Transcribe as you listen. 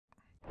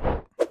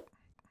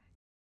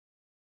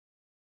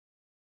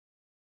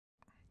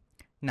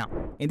Now,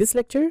 in this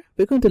lecture,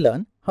 we're going to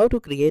learn how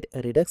to create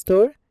a Redux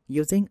store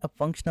using a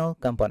functional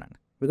component.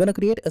 We're going to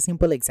create a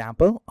simple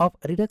example of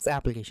a Redux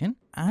application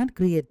and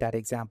create that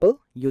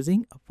example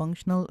using a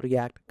functional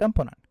React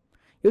component.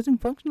 Using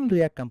functional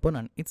React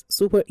component, it's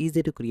super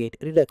easy to create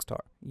a Redux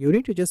store. You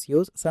need to just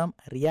use some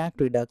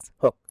React Redux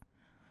hook.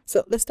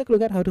 So let's take a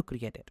look at how to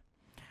create it.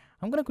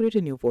 I'm going to create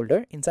a new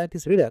folder inside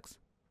this Redux.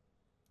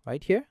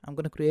 Right here, I'm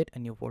going to create a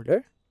new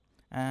folder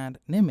and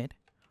name it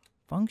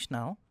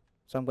functional.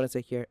 So I'm going to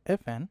say here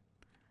fn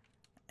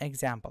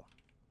example,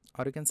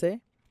 or you can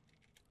say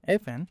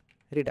fn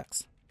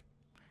redux.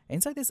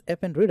 Inside this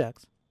fn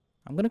redux,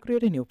 I'm going to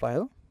create a new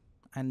file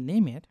and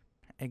name it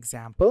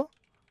example.js.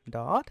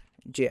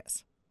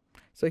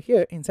 So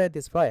here inside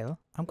this file,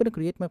 I'm going to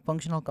create my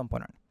functional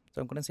component.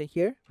 So I'm going to say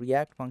here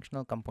React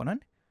functional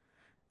component,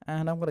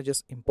 and I'm going to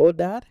just import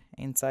that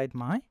inside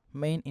my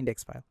main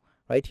index file.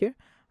 Right here,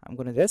 I'm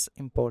going to just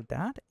import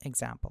that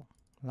example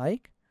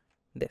like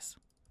this.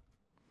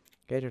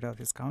 Get rid of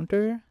this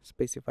counter,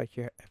 specify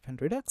here fn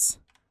redux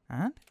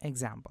and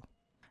example.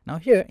 Now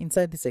here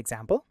inside this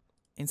example,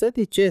 inside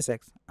the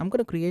JSX, I'm going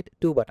to create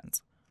two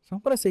buttons. So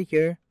I'm going to say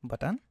here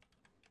button,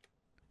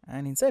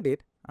 and inside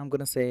it, I'm going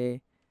to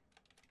say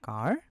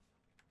car,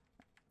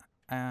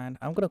 and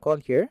I'm going to call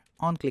here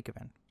on click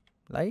event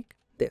like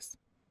this.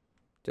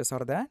 Just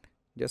out of that,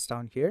 just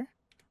down here,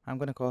 I'm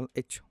going to call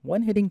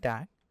h1 heading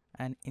tag,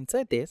 and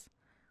inside this,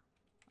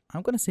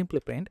 I'm going to simply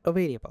print a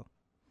variable.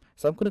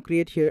 So I'm going to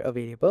create here a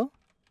variable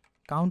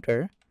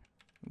counter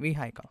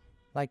vehicle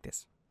like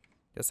this.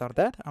 Just out of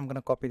that, I'm going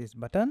to copy this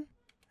button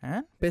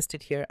and paste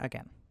it here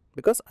again,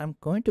 because I'm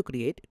going to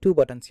create two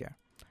buttons here.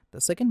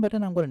 The second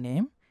button I'm going to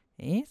name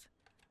is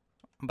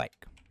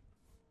bike.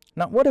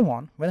 Now what I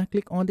want, when I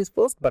click on this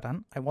first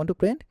button, I want to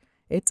print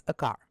it's a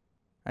car,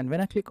 and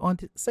when I click on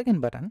the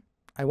second button,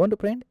 I want to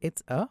print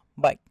it's a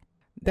bike.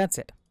 That's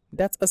it.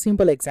 That's a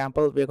simple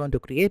example we're going to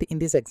create in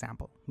this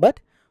example,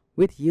 but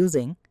with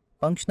using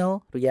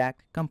functional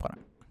React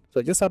component.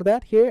 So just out of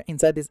that, here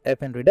inside this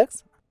fn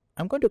redux,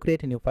 I'm going to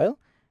create a new file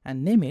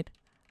and name it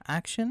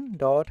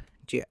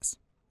action.js.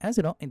 As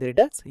you know, in the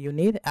Redux, you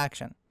need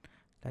action.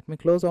 Let me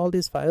close all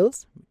these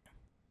files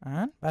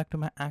and back to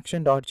my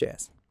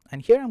action.js.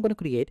 And here I'm going to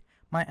create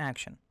my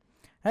action.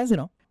 As you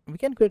know, we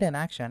can create an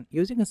action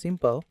using a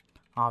simple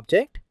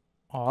object,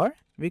 or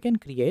we can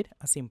create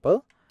a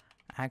simple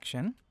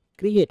action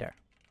creator.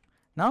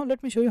 Now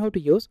let me show you how to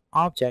use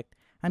object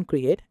and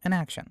create an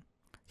action.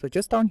 So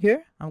just down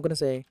here, I'm going to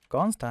say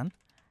constant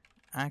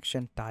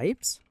action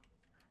types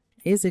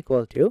is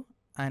equal to,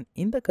 and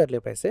in the curly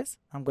braces,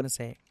 I'm going to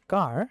say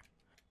car,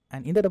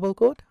 and in the double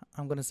quote,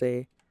 I'm going to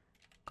say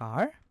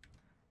car,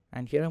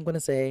 and here I'm going to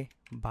say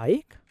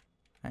bike,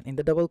 and in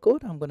the double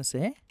quote, I'm going to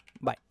say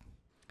bike.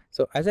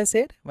 So as I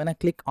said, when I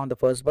click on the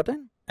first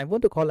button, I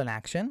want to call an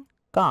action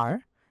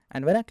car,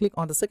 and when I click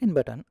on the second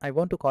button, I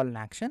want to call an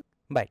action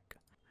bike.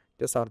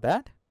 Just out of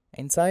that,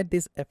 inside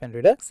this fn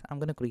redux, I'm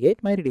going to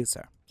create my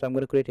reducer. So I'm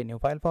going to create a new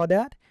file for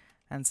that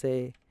and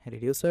say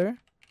reducer.js.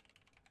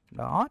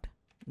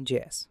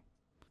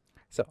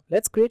 So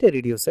let's create a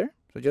reducer.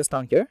 So just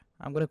down here,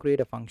 I'm going to create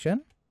a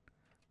function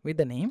with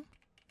the name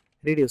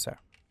reducer.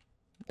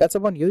 That's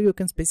upon you. You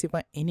can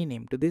specify any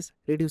name to this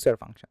reducer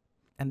function.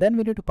 And then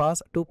we need to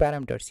pass two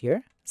parameters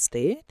here,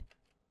 state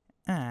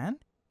and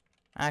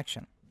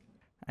action.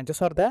 And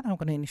just out of that, I'm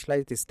going to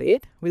initialize the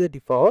state with a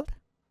default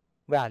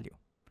value.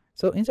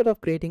 So instead of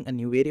creating a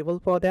new variable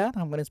for that,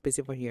 I'm going to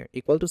specify here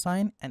equal to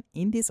sign, and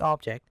in this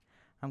object,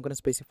 I'm going to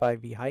specify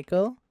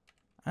vehicle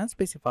and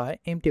specify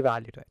empty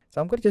value to it.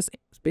 So I'm going to just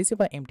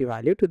specify empty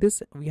value to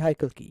this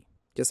vehicle key.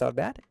 Just out of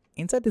that,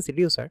 inside this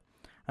reducer,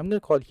 I'm going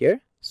to call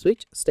here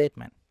switch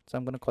statement. So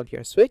I'm going to call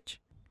here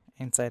switch.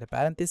 Inside a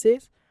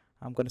parenthesis,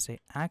 I'm going to say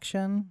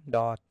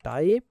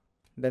action.type,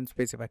 then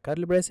specify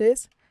curly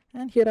braces,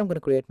 and here I'm going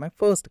to create my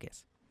first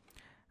case.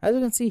 As you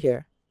can see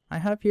here, I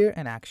have here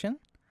an action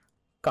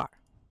car.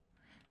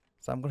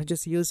 So I'm going to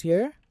just use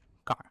here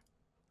car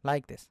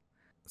like this.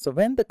 So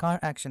when the car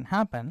action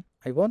happen,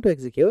 I want to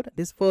execute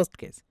this first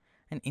case,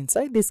 and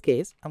inside this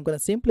case, I'm going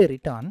to simply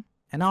return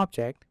an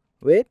object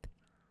with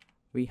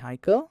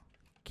vehicle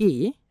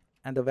key,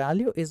 and the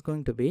value is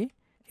going to be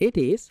it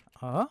is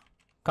a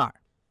car.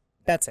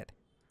 That's it.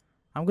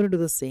 I'm going to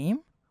do the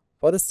same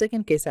for the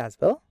second case as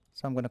well.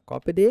 So I'm going to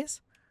copy this,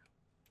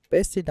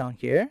 paste it down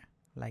here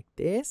like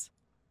this,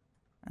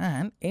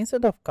 and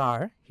instead of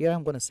car, here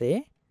I'm going to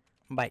say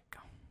bike,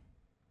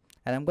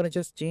 and I'm going to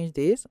just change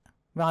this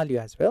value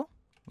as well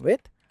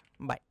with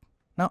bike.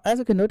 Now as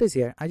you can notice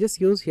here, I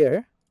just use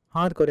here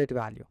hard-coded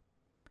value.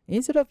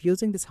 Instead of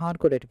using this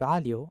hard-coded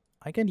value,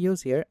 I can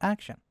use here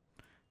action.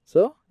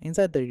 So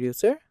inside the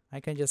reducer,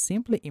 I can just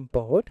simply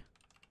import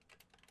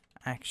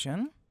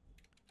action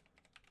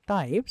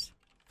types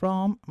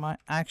from my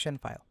action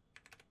file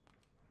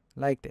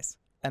like this.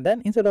 And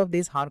then instead of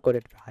this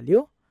hard-coded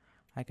value,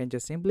 I can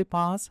just simply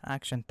pass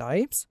action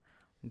types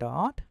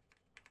dot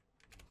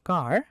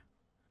car,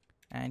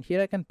 and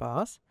here I can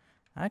pass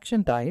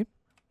action type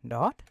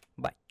dot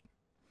bike.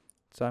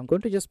 So I'm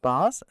going to just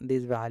pass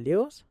these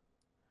values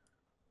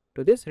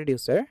to this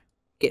reducer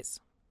case.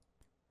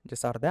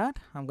 Just out of that,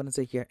 I'm going to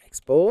say here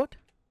export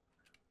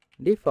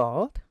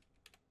default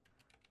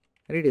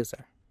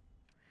reducer.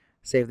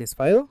 Save this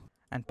file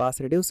and pass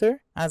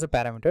reducer as a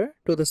parameter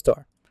to the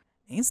store.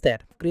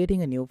 Instead of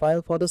creating a new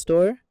file for the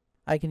store,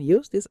 I can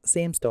use this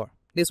same store,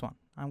 this one.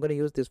 I'm going to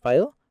use this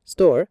file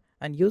store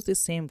and use this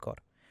same code.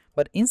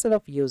 But instead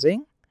of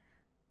using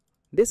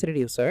this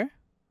reducer,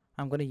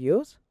 I'm going to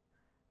use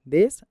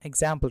this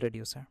example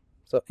reducer.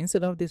 So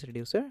instead of this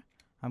reducer,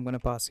 I'm going to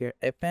pass here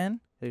fn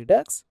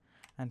redux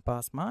and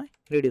pass my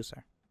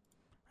reducer.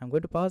 I'm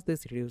going to pass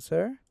this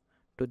reducer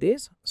to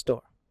this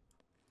store.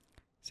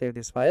 Save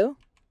this file.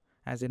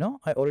 As you know,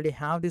 I already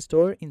have this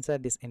store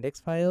inside this index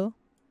file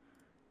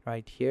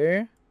right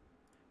here.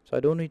 So I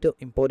don't need to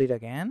import it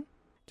again.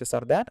 Just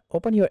out of that,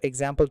 open your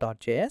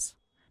example.js.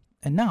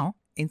 And now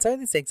inside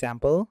this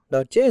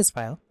example.js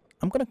file,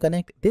 I'm going to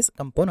connect this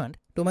component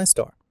to my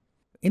store.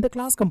 In the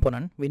class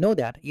component, we know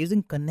that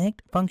using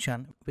connect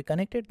function, we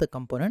connected the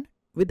component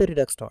with the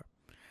Redux store.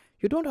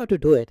 You don't have to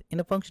do it in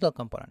a functional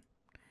component.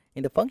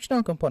 In the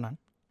functional component,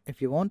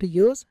 if you want to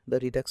use the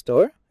Redux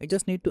store, you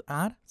just need to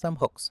add some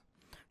hooks.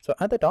 So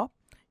at the top,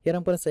 here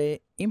I'm going to say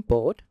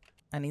import,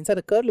 and inside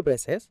the curly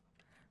braces,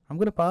 I'm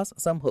going to pass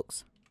some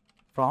hooks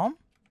from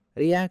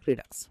React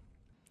Redux.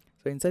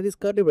 So inside these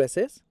curly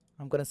braces,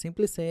 I'm going to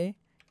simply say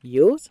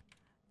use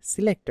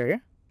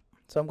selector.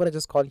 So I'm going to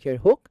just call here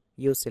hook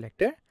use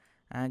selector,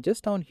 and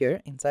just down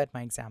here inside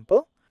my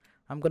example,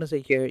 I'm going to say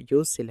here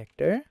use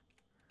selector,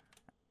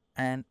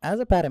 and as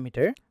a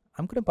parameter,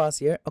 I'm going to pass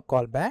here a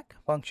callback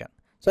function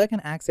so I can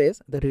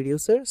access the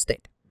reducer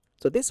state.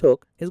 So this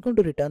hook is going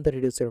to return the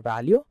reducer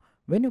value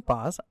when you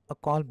pass a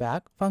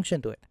callback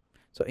function to it.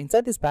 So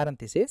inside this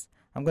parenthesis,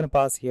 I'm going to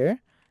pass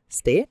here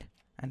state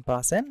and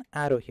pass an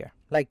arrow here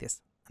like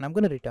this, and I'm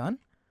going to return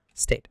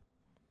state.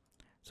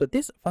 So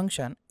this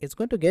function is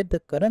going to get the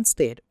current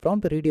state from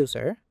the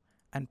reducer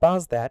and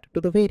pass that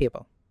to the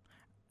variable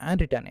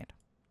and return it.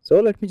 So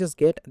let me just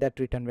get that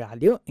return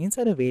value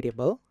inside a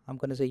variable. I'm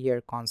going to say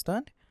here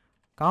constant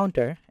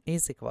counter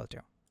is equal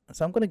to.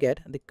 So I'm going to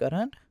get the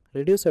current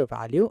reducer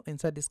value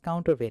inside this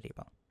counter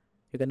variable.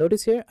 You can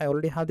notice here I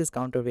already have this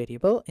counter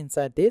variable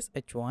inside this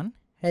h1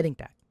 heading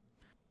tag.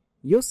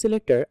 Use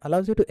selector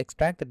allows you to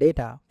extract the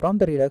data from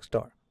the Redux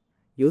store.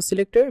 Use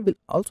selector will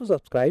also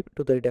subscribe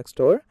to the Redux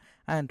store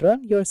and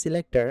run your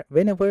selector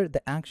whenever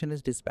the action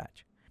is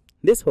dispatched.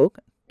 This hook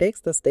takes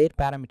the state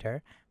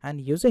parameter, and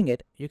using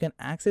it you can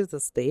access the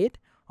state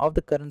of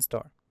the current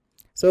store.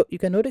 So you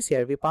can notice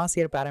here we pass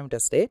here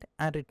parameter state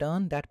and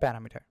return that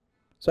parameter.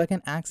 So I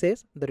can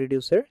access the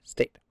reducer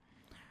state.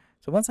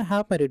 So once I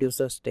have my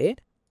reducer state,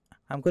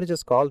 I'm going to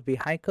just call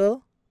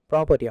vehicle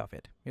property of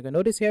it. You can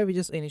notice here we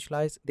just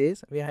initialize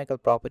this vehicle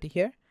property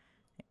here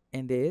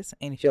in this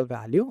initial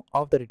value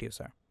of the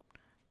reducer.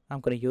 I'm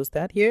going to use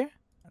that here,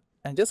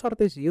 and just out of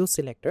this use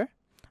selector,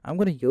 I'm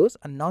going to use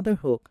another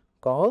hook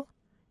called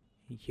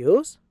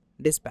use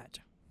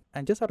dispatch,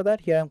 and just out of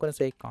that here I'm going to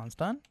say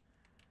constant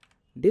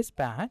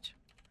dispatch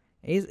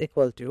is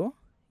equal to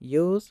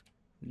use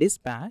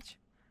dispatch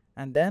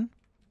and then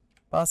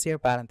pass here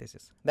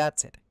parenthesis.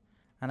 That's it.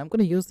 And I'm going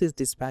to use this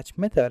dispatch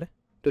method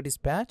to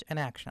dispatch an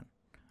action.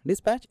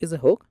 Dispatch is a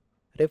hook,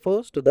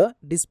 refers to the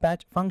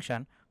dispatch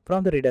function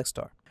from the Redux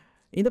store.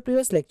 In the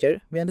previous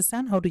lecture, we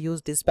understand how to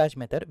use dispatch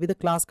method with a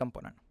class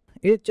component.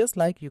 It is just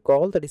like you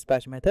call the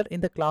dispatch method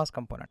in the class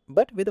component,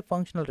 but with a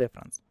functional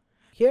reference.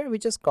 Here we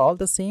just call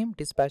the same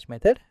dispatch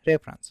method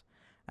reference,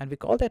 and we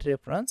call that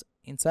reference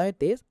inside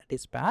this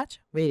dispatch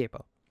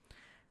variable.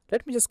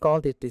 Let me just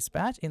call this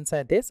dispatch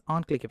inside this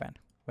onClick event.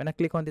 When I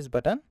click on this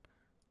button,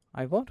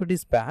 I want to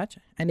dispatch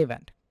an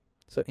event.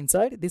 So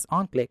inside this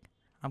onClick,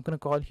 I'm going to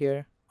call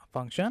here a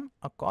function,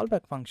 a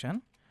callback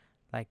function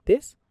like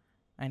this,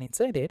 and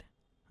inside it,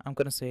 I'm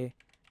going to say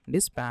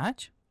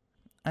dispatch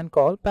and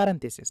call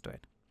parenthesis to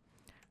it.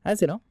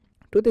 As you know,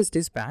 to this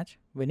dispatch,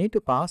 we need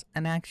to pass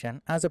an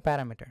action as a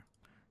parameter.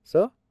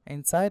 So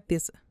inside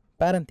this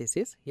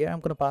parenthesis, here I'm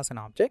going to pass an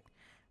object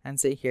and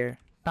say here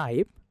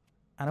type,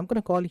 and I'm going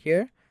to call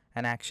here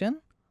an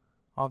action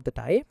of the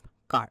type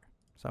car.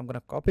 So I'm going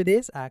to copy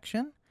this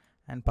action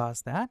and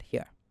pass that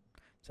here.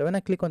 So when I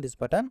click on this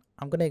button,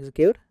 I'm going to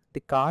execute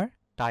the car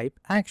type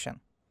action.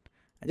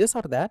 And just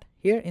out of that,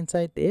 here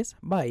inside this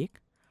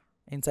bike,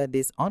 inside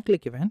this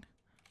onClick event,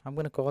 I'm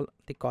going to call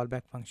the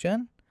callback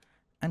function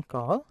and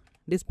call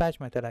dispatch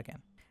method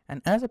again.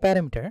 And as a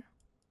parameter,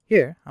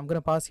 here I'm going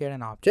to pass here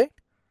an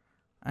object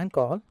and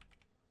call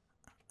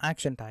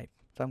action type.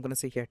 So I'm going to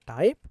say here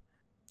type,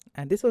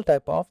 and this will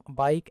type of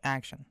bike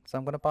action. So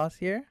I'm going to pass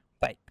here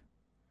bike.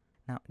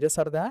 Now just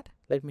out of that,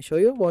 let me show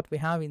you what we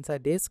have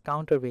inside this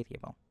counter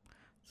variable.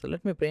 So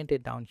let me print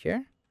it down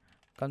here,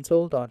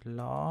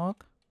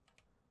 console.log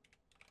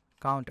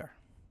counter.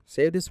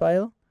 Save this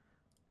file,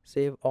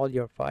 save all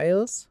your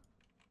files.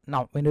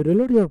 Now when you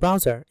reload your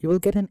browser, you will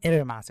get an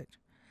error message.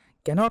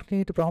 Cannot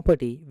create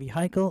property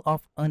vehicle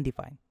of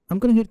undefined. I'm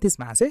going to get this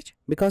message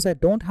because I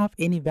don't have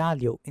any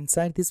value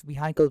inside this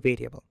vehicle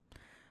variable.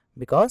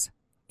 Because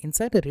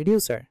inside the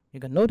reducer, you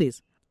can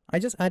notice I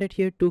just added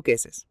here two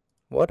cases.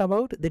 What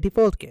about the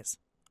default case?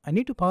 I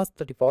need to pass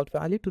the default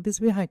value to this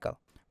vehicle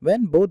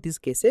when both these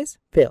cases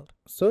failed.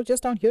 So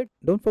just down here,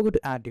 don't forget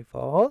to add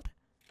default,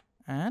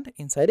 and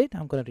inside it,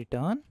 I'm going to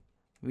return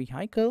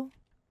vehicle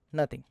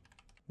nothing.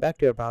 Back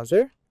to your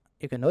browser,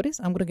 you can notice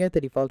I'm going to get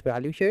the default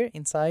value here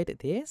inside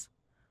this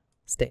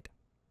state.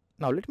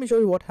 Now let me show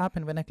you what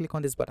happened when I click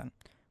on this button.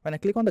 When I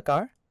click on the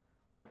car,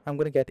 I'm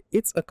going to get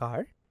it's a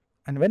car,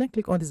 and when I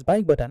click on this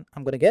bike button,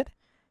 I'm going to get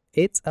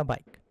it's a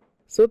bike.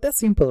 So that's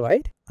simple,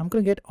 right? I'm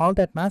going to get all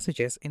that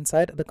messages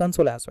inside the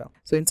console as well.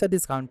 So inside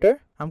this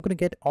counter, I'm going to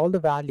get all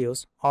the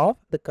values of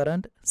the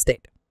current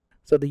state.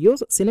 So the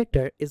use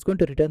selector is going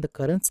to return the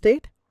current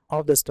state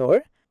of the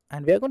store,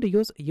 and we are going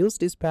to use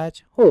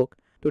dispatch hook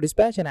to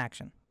dispatch an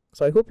action.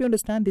 So I hope you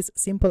understand this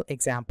simple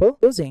example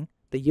using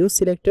the use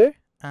selector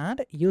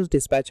and use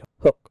dispatch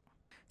hook.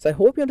 So I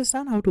hope you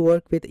understand how to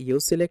work with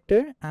use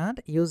selector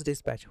and use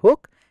dispatch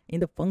hook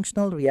in the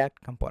functional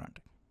React component.